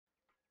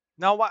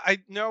Now, I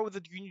know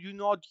that you do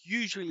not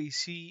usually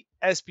see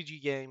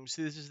SPG games.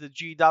 This is the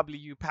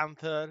GW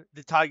Panther,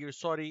 the Tiger,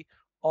 sorry,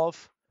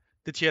 of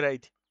the tier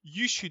 8.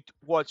 You should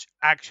watch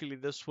actually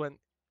this one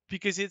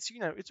because it's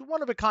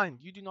one of a kind.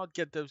 You do not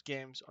get those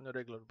games on a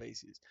regular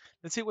basis.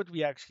 Let's see what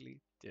we actually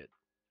did.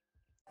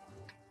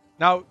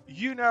 Now,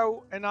 you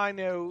know and I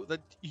know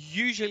that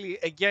usually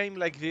a game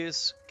like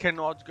this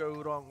cannot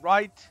go wrong,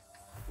 right?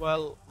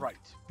 Well, right.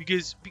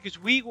 Because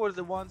we were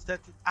the ones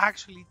that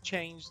actually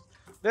changed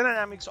the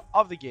dynamics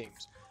of the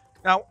games.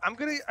 Now, I'm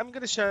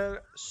gonna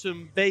share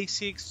some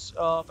basics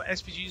of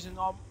SPGs, and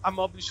I'm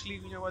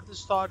obviously, at the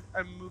start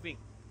I'm moving.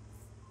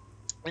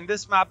 In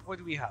this map, what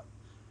do we have?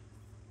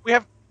 We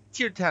have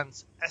tier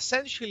 10s.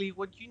 Essentially,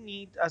 what you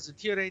need as a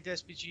tier 8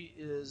 SPG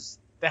is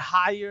the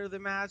higher the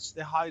match,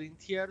 the higher in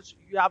tiers,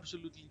 you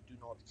absolutely do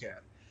not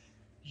care.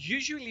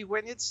 Usually,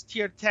 when it's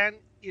tier 10,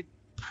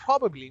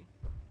 probably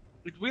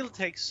it will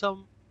take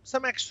some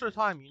extra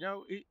time.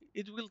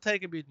 It will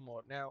take a bit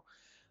more. Now,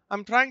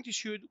 I'm trying to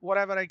shoot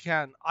whatever I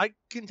can. I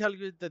can tell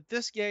you that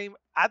this game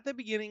at the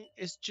beginning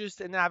is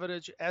just an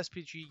average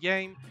SPG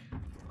game.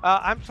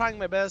 I'm trying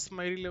my best.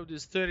 My reload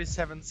is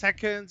 37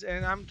 seconds,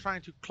 and I'm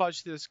trying to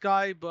clutch this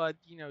guy, but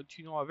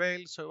to no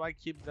avail. So I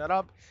keep that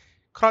up.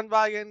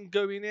 Kranwagen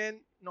going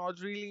in,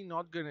 not really,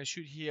 not gonna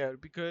shoot here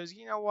because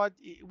you know what?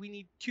 We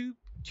need two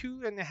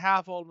and a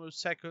half almost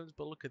seconds.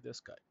 But look at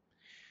this guy.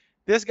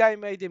 This guy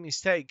made a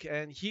mistake,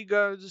 and he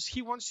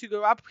wants to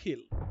go uphill.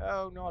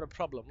 Oh, not a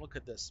problem. Look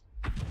at this.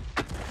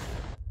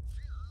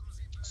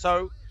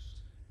 So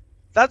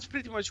that's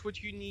pretty much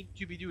what you need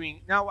to be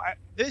doing. Now,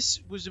 this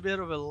was a bit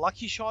of a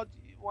lucky shot,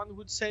 one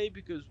would say,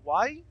 because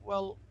why?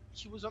 Well,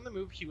 he was on the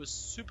move, he was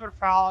super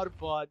far,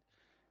 but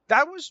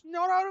that was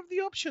not out of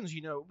the options.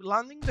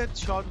 Landing that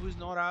shot was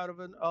not out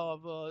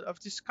of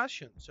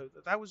discussion. So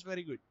that was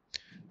very good.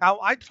 Now,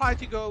 I try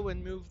to go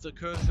and move the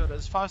cursor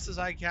as fast as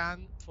I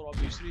can for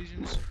obvious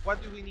reasons.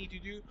 What do we need to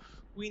do?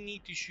 We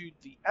need to shoot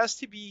the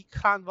STB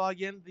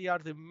Kranwagen. They are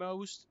the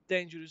most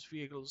dangerous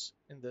vehicles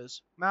in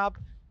this map,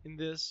 in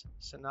this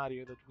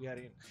scenario that we are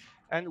in.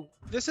 And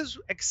this is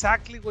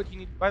exactly what you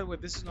need. By the way,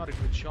 this is not a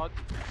good shot,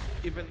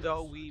 even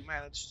though we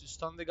managed to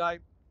stun the guy.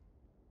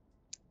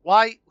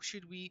 Why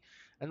should we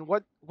and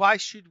why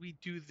should we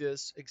do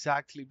this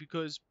exactly?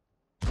 Because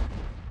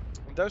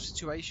in those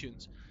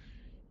situations,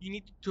 you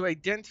need to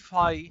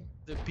identify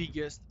the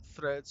biggest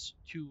threats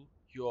to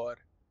your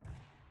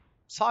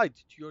side,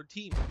 to your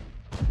team.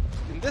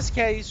 In this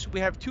case,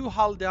 we have two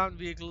hull down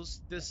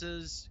vehicles. This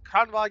is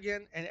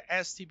Kranwagen and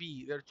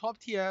STB. They're top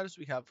tiers.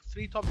 We have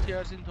three top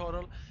tiers in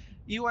total.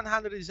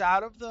 E100 is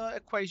out of the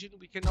equation.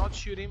 We cannot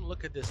shoot him.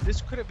 Look at this.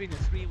 This could have been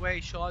a three-way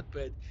shot,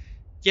 but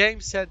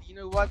game said, you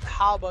know what?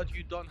 How about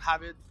you don't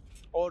have it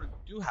or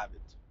do have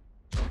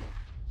it?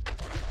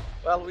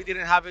 Well, we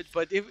didn't have it,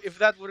 but if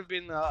that would have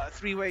been a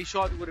three-way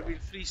shot, it would have been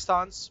 3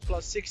 stunts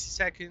plus 60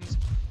 seconds,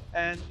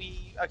 and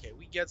we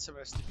get some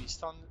STB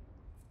stun,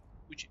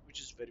 which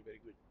is very very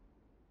good.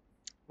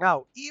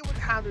 Now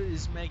E100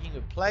 is making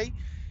a play.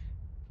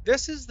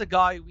 This is the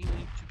guy we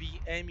need to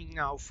be aiming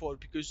now for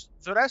because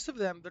the rest of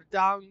them they're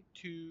down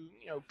to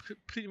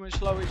pretty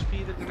much low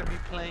HP. They're going to be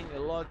playing a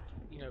lot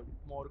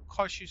more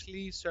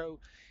cautiously. So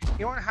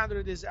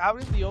E100 is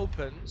out in the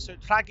open. So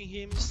tracking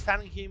him,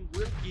 stunning him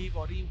will give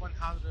our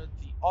E100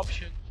 the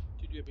option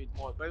to do a bit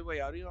more. By the way,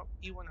 our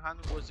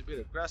E100 was a bit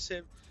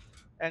aggressive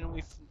and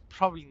with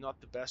probably not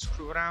the best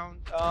crew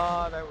around.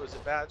 That was a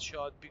bad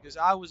shot because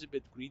I was a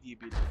bit greedy, a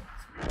bit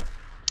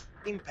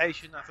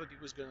impatient. I thought it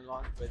was going to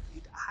land, but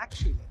it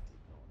actually did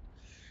not.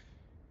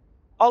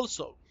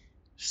 Also,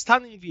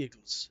 stunning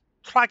vehicles,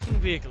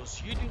 tracking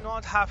vehicles, you do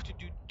not have to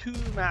do too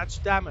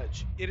much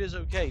damage. It is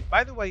okay.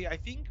 By the way, I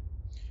think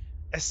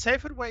a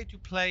safer way to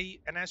play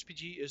an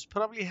SPG is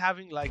probably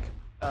having like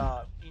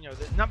the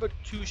number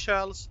 2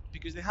 shells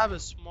because they have a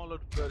smaller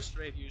burst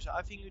radius.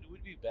 I think it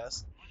would be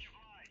best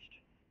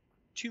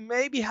to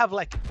maybe have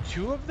like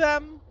 2 of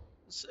them.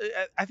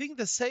 I think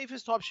the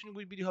safest option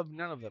would be to have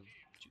none of them.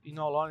 In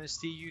all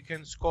honesty, you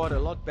can score a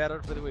lot better.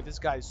 By the way, this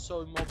guy is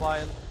so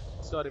immobile,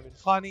 it's not even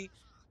funny,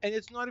 and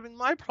it's not even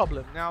my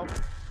problem. Now,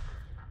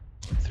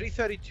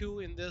 332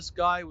 in this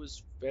guy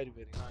was very,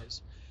 very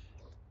nice.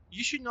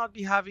 You should not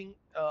be having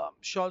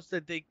shots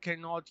that they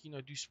cannot,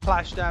 do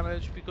splash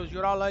damage because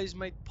your allies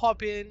might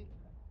pop in,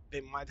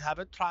 they might have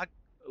a track.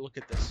 Look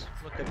at this.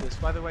 Look at this.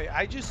 By the way,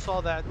 I just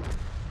saw that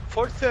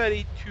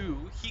 432,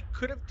 he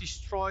could have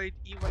destroyed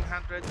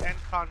E100 and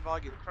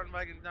Kranwagen.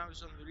 Kranwagen now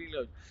is on the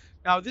reload.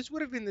 Now, this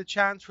would have been the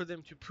chance for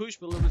them to push,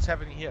 but look what's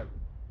happening here.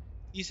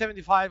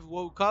 E75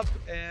 woke up,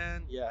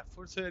 and yeah,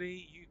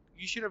 430,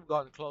 you should have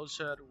gone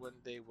closer when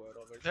they were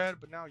over there,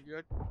 but now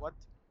you're, what?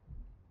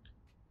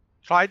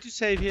 Try to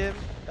save him.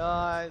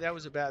 That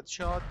was a bad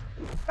shot.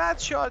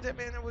 Bad shot, I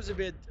mean, it was a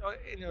bit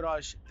in a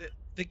rush.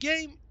 The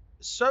game,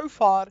 so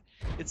far,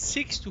 it's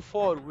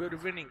 6-4, we're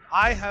winning.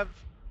 I have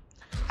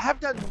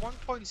done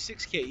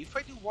 1.6k. If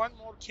I do one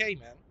more k,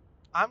 man,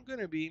 I'm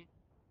gonna be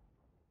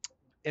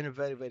in a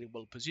very very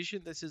well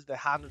position. This is the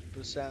 100%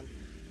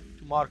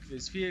 to mark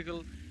this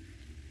vehicle.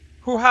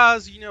 Who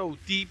has,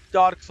 deep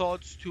dark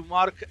thoughts to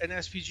mark an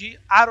SPG?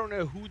 I don't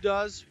know who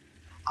does.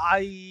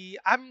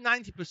 I'm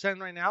 90%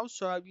 right now,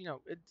 so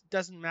it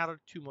doesn't matter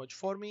too much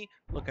for me.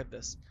 Look at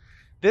this.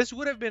 This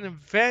would have been a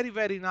very,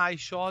 very nice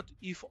shot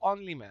if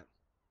only, man.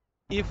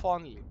 If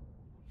only.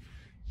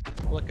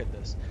 Look at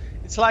this.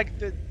 It's like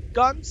the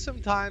gun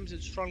sometimes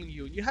it's trolling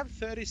you. You have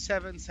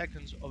 37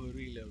 seconds of a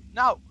reload.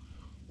 Now,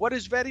 what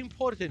is very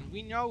important,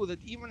 we know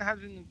that even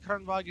having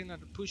Kranwagen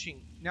and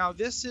pushing, now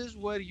this is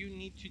where you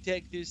need to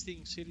take this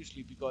thing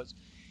seriously, because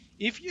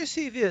if you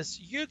see this,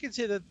 you can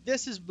see that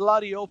this is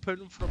bloody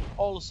open from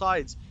all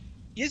sides.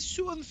 Is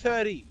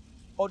Su-30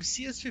 or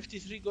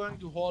CS-53 going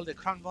to hold a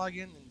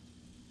Kranwagen and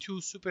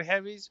two super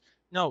heavies?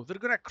 No, they're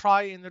gonna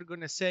cry and they're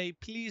gonna say,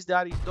 please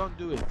daddy, don't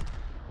do it.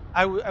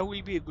 I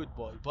will be a good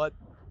boy. But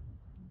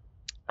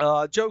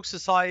jokes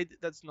aside,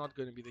 that's not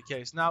going to be the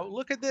case. Now,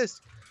 look at this.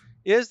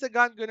 Is the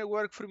gun going to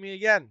work for me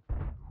again?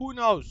 Who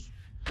knows?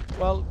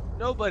 Well,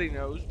 nobody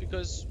knows,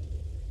 because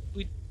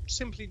we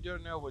simply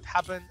don't know what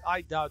happened.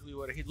 I doubt we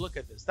would have hit. Look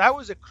at this. That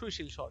was a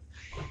crucial shot.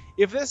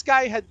 If this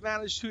guy had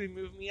managed to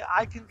remove me,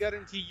 I can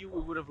guarantee you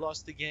we would have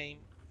lost the game.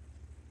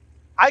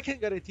 I can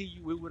guarantee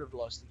you we would have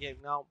lost the game.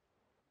 Now,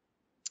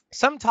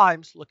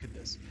 sometimes, look at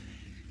this.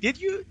 Did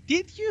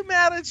you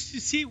manage to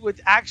see what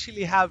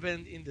actually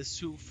happened in the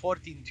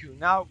Su-14-2?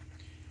 Now,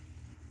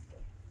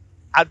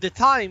 at the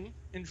time,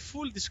 in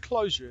full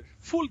disclosure,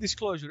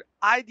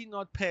 I did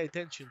not pay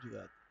attention to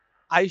that.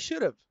 I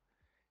should have.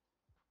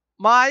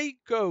 My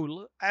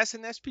goal as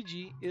an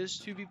SPG is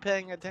to be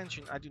paying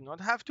attention. I do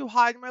not have to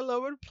hide my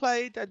lower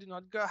plate. I do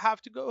not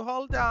have to go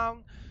hold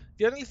down.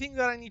 The only thing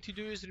that I need to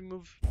do is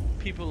remove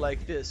people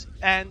like this.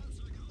 And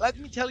let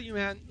me tell you,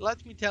 man,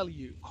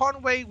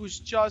 Conway was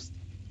just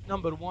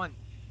number one.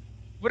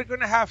 We're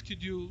gonna have to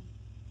do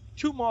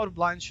 2 more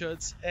blind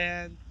shots,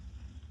 and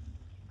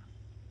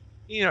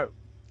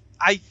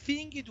I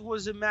think it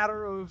was a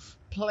matter of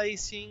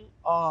placing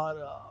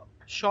our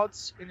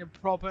shots in a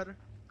proper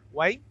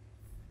way.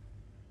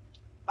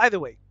 By the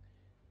way,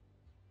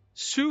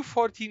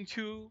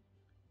 Su-14-2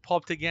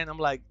 popped again. I'm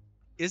like,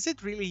 is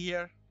it really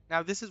here?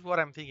 Now this is what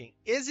I'm thinking.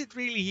 Is it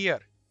really here?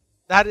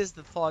 That is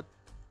the thought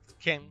that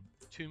came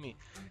to me.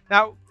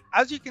 Now,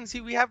 as you can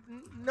see, we have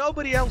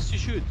nobody else to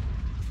shoot.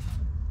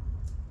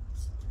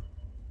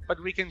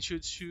 But we can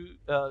shoot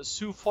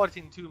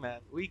Su-14-2, man.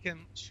 We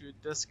can shoot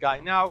this guy.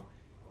 Now,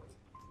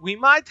 we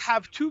might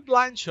have 2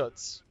 blind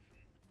shots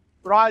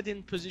right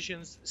in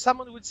positions.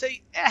 Someone would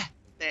say,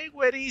 they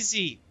were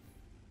easy.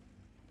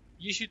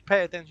 You should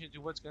pay attention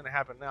to what's going to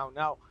happen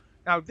now.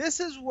 Now, this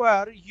is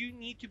where you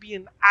need to be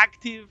an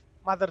active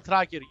mother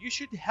tracker. You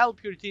should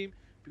help your team,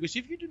 because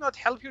if you do not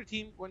help your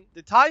team when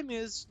the time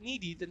is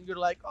needed and you're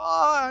like,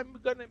 oh, I'm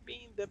going to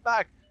be in the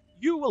back,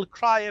 you will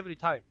cry every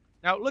time.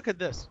 Now, look at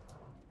this.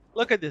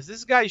 Look at this.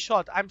 This guy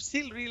shot. I'm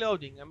still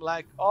reloading. I'm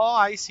like, oh,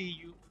 I see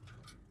you.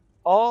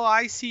 Oh,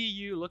 I see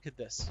you. Look at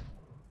this.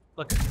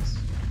 Look at this.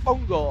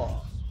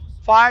 Bongo.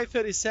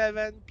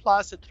 537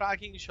 plus a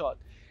tracking shot.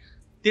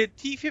 Did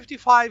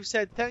T55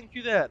 said thank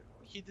you there?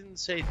 He didn't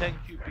say thank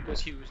you because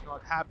he was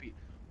not happy.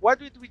 What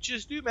did we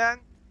just do, man?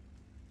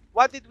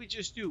 What did we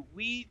just do?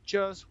 We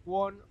just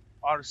won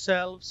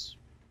ourselves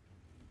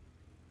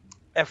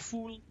a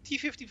full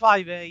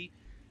T55A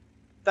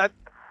that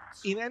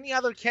in any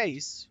other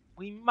case,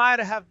 we might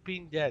have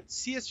been dead.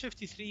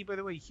 CS-53, by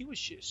the way, he was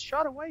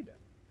shot away, man.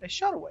 They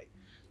shot away.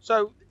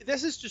 So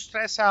this is to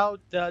stress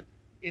out that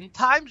in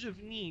times of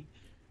need,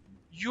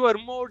 you are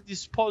more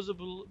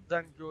disposable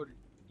than your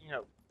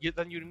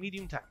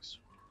medium tanks.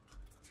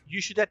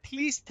 You should at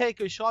least take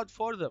a shot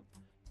for them.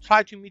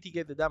 Try to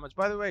mitigate the damage.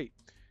 By the way,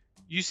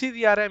 you see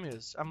the RM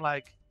is. I'm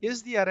like,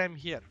 is the RM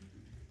here?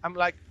 I'm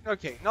like,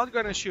 okay, not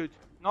gonna shoot.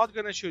 Not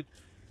gonna shoot.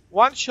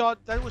 One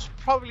shot, that was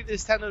probably the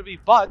standard B,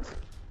 but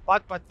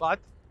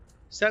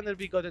standard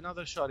B got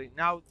another shot in.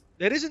 Now,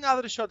 there is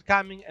another shot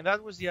coming, and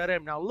that was the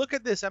RM. Now, look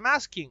at this. I'm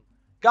asking,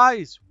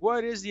 guys,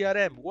 where is the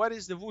RM? What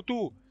is the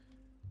Vutu?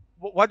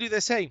 What do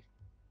they say?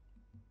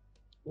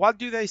 What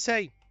do they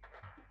say?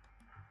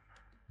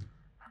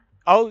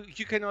 Oh,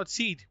 you cannot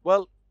see it.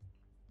 Well,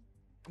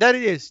 there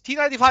it is.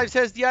 T95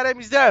 says the RM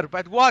is there,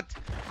 but what?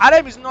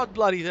 RM is not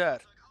bloody there.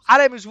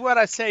 RM is where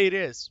I say it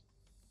is.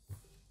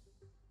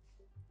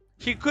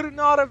 He could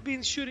not have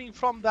been shooting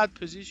from that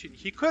position.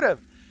 He could have,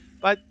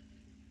 but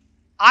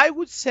I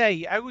would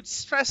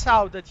stress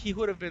out that he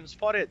would have been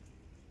spotted.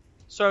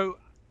 So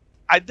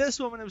at this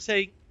moment, I'm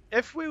saying,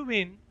 if we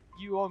win,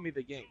 you owe me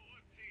the game.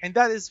 And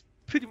that is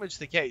pretty much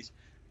the case.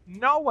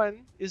 No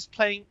one is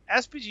playing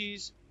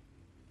SPGs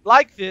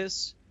like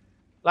this.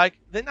 Like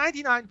the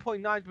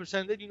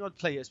 99.9%, they do not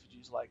play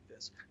SPGs like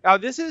this. Now,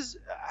 this is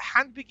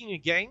handpicking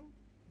again,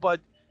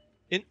 but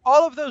in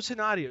all of those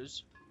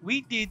scenarios,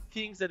 we did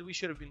things that we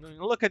should have been doing.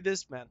 Look at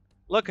this, man.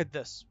 Look at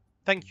this.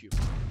 Thank you.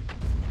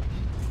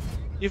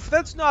 If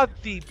that's not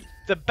the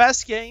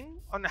best game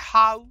on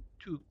how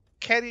to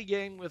carry a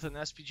game with an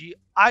SPG,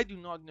 I do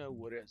not know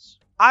what is.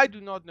 I do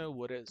not know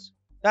what is.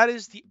 That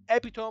is the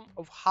epitome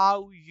of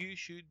how you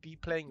should be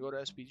playing your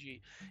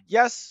SPG.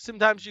 Yes,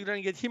 sometimes you're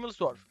going to get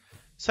Himmelsdorf.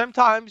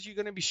 Sometimes you're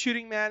going to be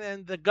shooting, man,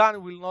 and the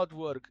gun will not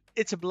work.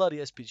 It's a bloody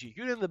SPG.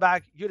 You're in the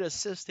back, you're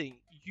assisting.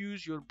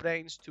 Use your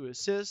brains to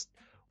assist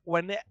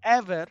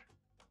whenever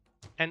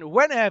and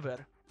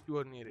whenever you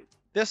are needed.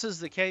 This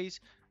is the case.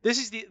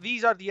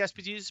 These are the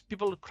SPGs.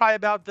 People cry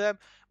about them,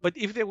 but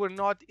if they were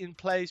not in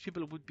place,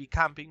 people would be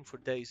camping for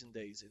days and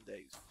days and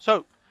days.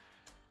 So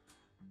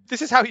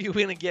this is how you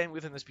win a game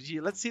with an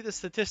SPG. Let's see the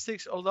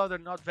statistics, although they're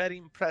not very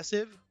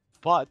impressive,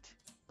 but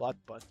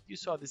you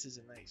saw this is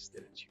a nice,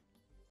 didn't you?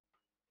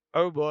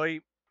 Oh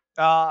boy.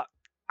 Uh,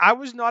 I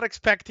was not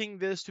expecting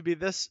this to be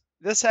this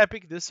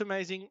epic, this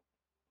amazing,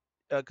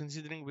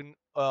 considering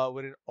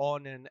we're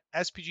on an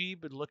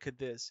SPG. But look at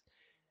this: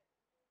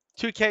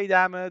 2k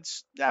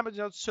damage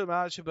not so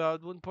much,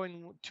 about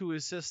 1.2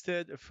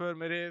 assisted,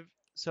 affirmative,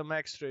 some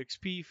extra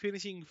XP,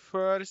 finishing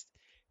first,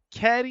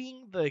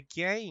 carrying the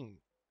game.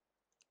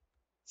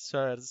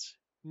 Sirs,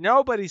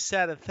 nobody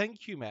said a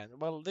thank you, man.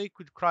 Well, they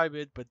could cry a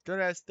bit, but the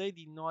rest they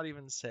did not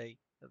even say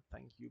a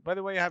thank you. By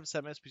the way, I have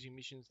some SPG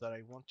missions that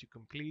I want to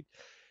complete.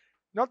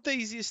 Not the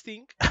easiest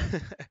thing,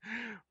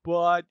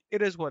 but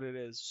it is what it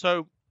is.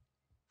 So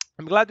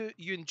I'm glad that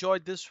you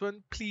enjoyed this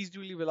one. Please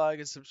do leave a like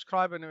and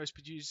subscribe. I know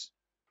SPGs,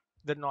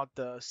 they're not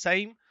the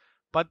same,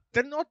 but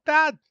they're not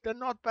bad. They're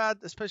not bad,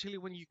 especially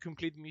when you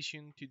complete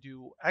mission to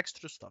do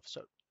extra stuff.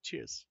 So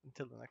cheers.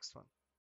 Until the next one.